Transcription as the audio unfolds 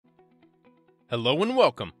Hello and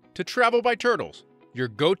welcome to Travel by Turtles, your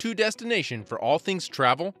go-to destination for all things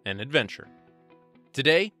travel and adventure.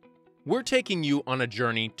 Today, we're taking you on a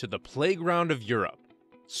journey to the playground of Europe,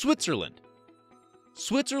 Switzerland.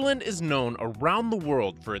 Switzerland is known around the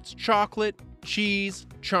world for its chocolate, cheese,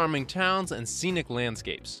 charming towns, and scenic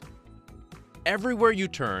landscapes. Everywhere you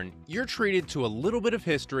turn, you're treated to a little bit of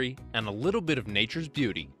history and a little bit of nature's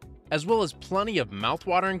beauty, as well as plenty of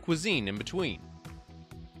mouth-watering cuisine in between.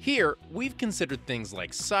 Here, we've considered things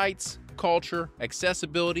like sights, culture,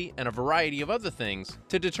 accessibility, and a variety of other things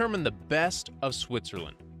to determine the best of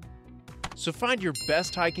Switzerland. So find your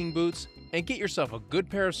best hiking boots and get yourself a good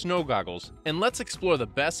pair of snow goggles, and let's explore the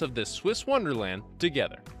best of this Swiss wonderland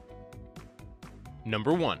together.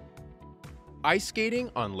 Number 1. Ice skating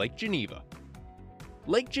on Lake Geneva.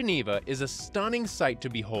 Lake Geneva is a stunning sight to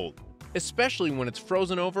behold, especially when it's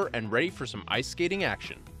frozen over and ready for some ice skating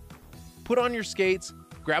action. Put on your skates,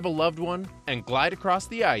 grab a loved one, and glide across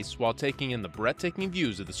the ice while taking in the breathtaking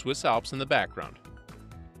views of the Swiss Alps in the background.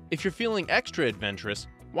 If you're feeling extra adventurous,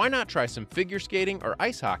 why not try some figure skating or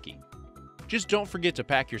ice hockey? Just don't forget to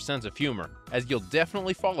pack your sense of humor, as you'll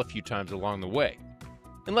definitely fall a few times along the way.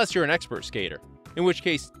 Unless you're an expert skater, in which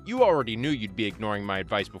case you already knew you'd be ignoring my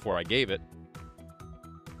advice before I gave it.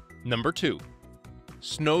 Number 2.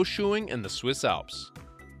 Snowshoeing in the Swiss Alps.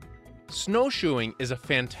 Snowshoeing is a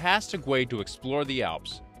fantastic way to explore the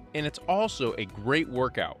Alps, and it's also a great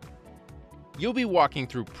workout. You'll be walking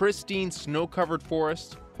through pristine snow-covered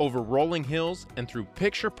forests, over rolling hills, and through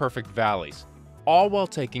picture-perfect valleys, all while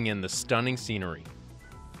taking in the stunning scenery.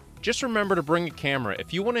 Just remember to bring a camera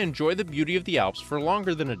if you want to enjoy the beauty of the Alps for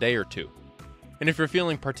longer than a day or two. And if you're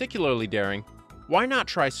feeling particularly daring, why not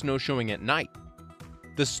try snowshoeing at night?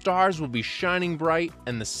 The stars will be shining bright,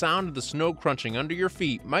 and the sound of the snow crunching under your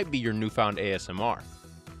feet might be your newfound ASMR.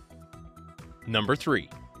 Number 3.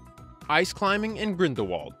 Ice climbing in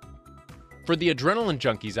Grindelwald. For the adrenaline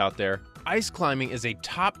junkies out there, ice climbing is a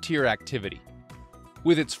top-tier activity.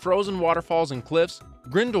 With its frozen waterfalls and cliffs,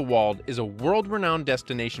 Grindelwald is a world-renowned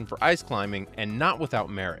destination for ice climbing and not without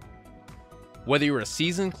merit. Whether you're a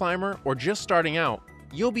seasoned climber or just starting out,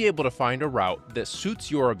 you'll be able to find a route that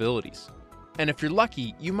suits your abilities. And if you're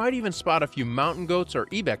lucky, you might even spot a few mountain goats or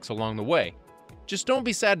ibex along the way. Just don't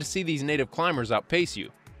be sad to see these native climbers outpace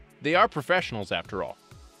you. They are professionals after all.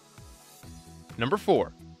 Number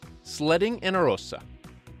 4. Sledding in Arosa.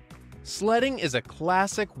 Sledding is a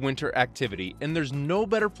classic winter activity, and there's no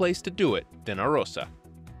better place to do it than Arosa.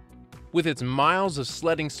 With its miles of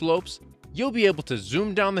sledding slopes, you'll be able to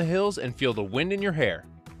zoom down the hills and feel the wind in your hair.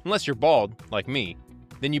 Unless you're bald, like me,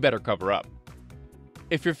 then you better cover up.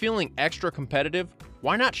 If you're feeling extra competitive,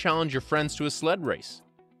 why not challenge your friends to a sled race?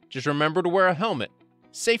 Just remember to wear a helmet.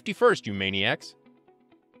 Safety first, you maniacs.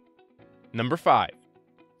 Number 5.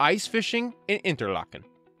 Ice fishing in Interlaken.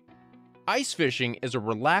 Ice fishing is a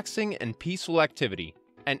relaxing and peaceful activity,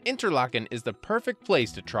 and Interlaken is the perfect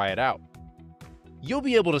place to try it out. You'll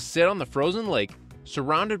be able to sit on the frozen lake,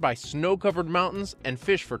 surrounded by snow-covered mountains, and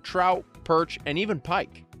fish for trout, perch, and even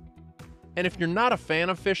pike. And if you're not a fan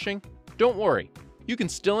of fishing, don't worry. You can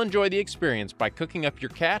still enjoy the experience by cooking up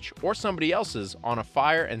your catch or somebody else's on a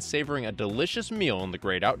fire and savoring a delicious meal in the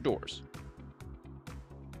great outdoors.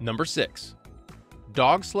 Number 6.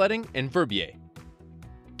 Dog sledding in Verbier.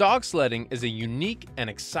 Dog sledding is a unique and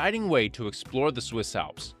exciting way to explore the Swiss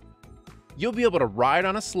Alps. You'll be able to ride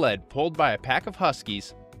on a sled pulled by a pack of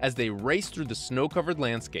huskies as they race through the snow-covered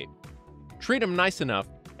landscape. Treat them nice enough,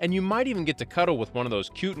 and you might even get to cuddle with one of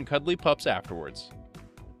those cute and cuddly pups afterwards.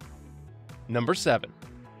 Number 7.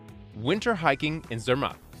 Winter hiking in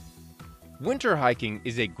Zermatt. Winter hiking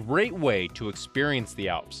is a great way to experience the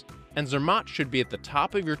Alps, and Zermatt should be at the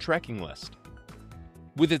top of your trekking list.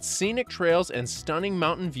 With its scenic trails and stunning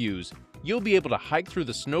mountain views, you'll be able to hike through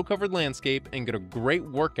the snow-covered landscape and get a great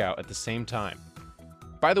workout at the same time.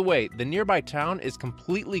 By the way, the nearby town is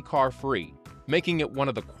completely car-free, making it one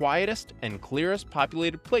of the quietest and clearest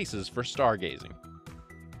populated places for stargazing.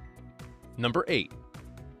 Number 8.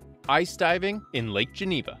 Ice diving in Lake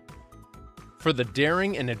Geneva. For the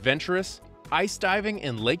daring and adventurous, ice diving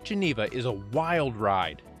in Lake Geneva is a wild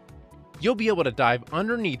ride. You'll be able to dive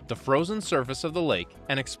underneath the frozen surface of the lake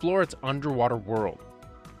and explore its underwater world.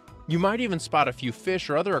 You might even spot a few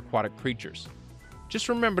fish or other aquatic creatures. Just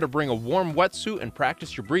remember to bring a warm wetsuit and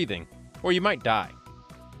practice your breathing, or you might die.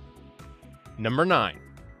 Number 9.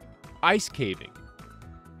 Ice caving.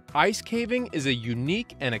 Ice caving is a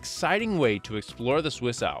unique and exciting way to explore the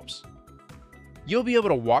Swiss Alps. You'll be able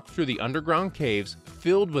to walk through the underground caves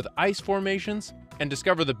filled with ice formations and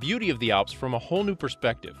discover the beauty of the Alps from a whole new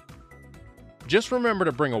perspective. Just remember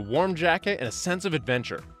to bring a warm jacket and a sense of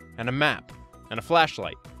adventure, and a map. and a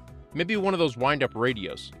flashlight. Maybe one of those wind-up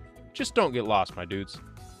radios. Just don't get lost, my dudes.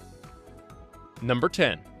 Number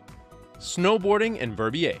 10. Snowboarding and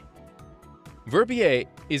Verbier. Verbier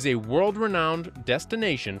is a world-renowned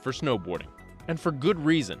destination for snowboarding, and for good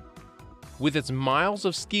reason. With its miles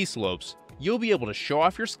of ski slopes, you'll be able to show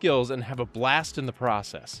off your skills and have a blast in the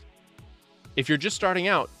process. If you're just starting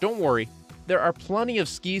out, don't worry, there are plenty of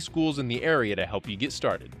ski schools in the area to help you get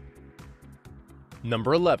started.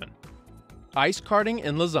 Number 11. Ice karting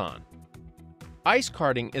in Lausanne. Ice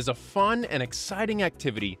karting is a fun and exciting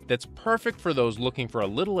activity that's perfect for those looking for a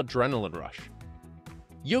little adrenaline rush.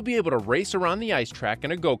 You'll be able to race around the ice track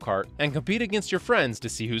in a go-kart and compete against your friends to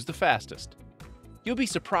see who's the fastest. You'll be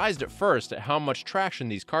surprised at first at how much traction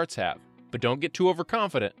these karts have, but don't get too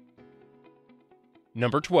overconfident.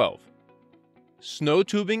 Number 12. Snow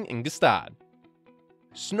tubing in Gstaad.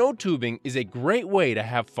 Snow tubing is a great way to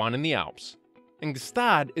have fun in the Alps, and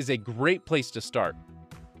Gstaad is a great place to start.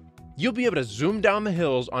 You'll be able to zoom down the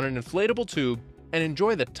hills on an inflatable tube and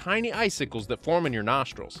enjoy the tiny icicles that form in your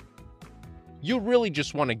nostrils. You'll really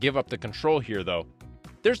just want to give up the control here though.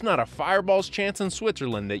 There's not a fireball's chance in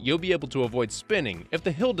Switzerland that you'll be able to avoid spinning if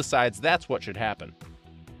the hill decides that's what should happen.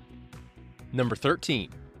 Number 13.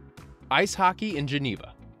 Ice hockey in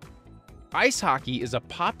Geneva. Ice hockey is a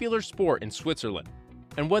popular sport in Switzerland,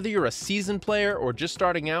 and whether you're a seasoned player or just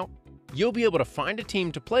starting out, you'll be able to find a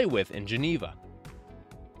team to play with in Geneva.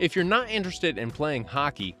 If you're not interested in playing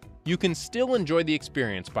hockey, you can still enjoy the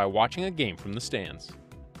experience by watching a game from the stands.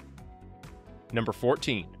 Number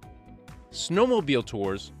 14. Snowmobile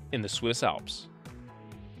tours in the Swiss Alps.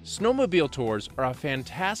 Snowmobile tours are a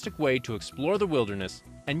fantastic way to explore the wilderness,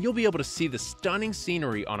 and you'll be able to see the stunning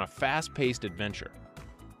scenery on a fast-paced adventure.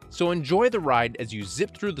 So enjoy the ride as you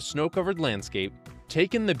zip through the snow-covered landscape,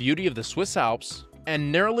 take in the beauty of the Swiss Alps,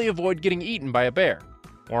 and narrowly avoid getting eaten by a bear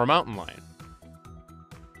or a mountain lion.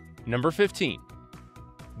 Number 15.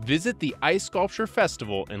 Visit the Ice Sculpture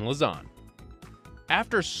Festival in Lausanne.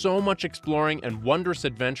 After so much exploring and wondrous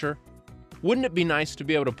adventure, wouldn't it be nice to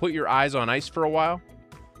be able to put your eyes on ice for a while?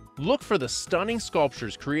 Look for the stunning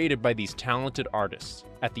sculptures created by these talented artists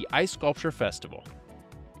at the Ice Sculpture Festival.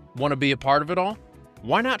 Want to be a part of it all?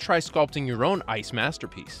 Why not try sculpting your own ice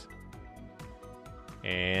masterpiece?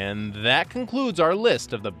 And that concludes our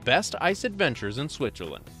list of the best ice adventures in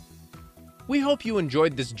Switzerland. We hope you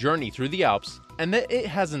enjoyed this journey through the Alps and that it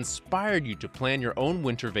has inspired you to plan your own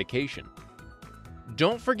winter vacation.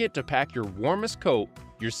 Don't forget to pack your warmest coat,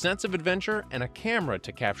 your sense of adventure, and a camera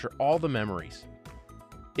to capture all the memories.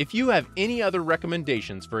 If you have any other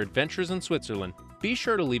recommendations for adventures in Switzerland, be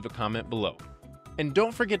sure to leave a comment below. And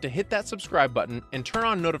don't forget to hit that subscribe button and turn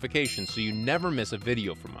on notifications so you never miss a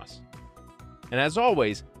video from us. And as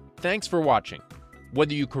always, thanks for watching.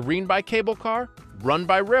 Whether you careen by cable car, run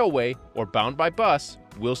by railway, or bound by bus,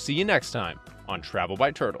 we'll see you next time on Travel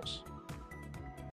by Turtles.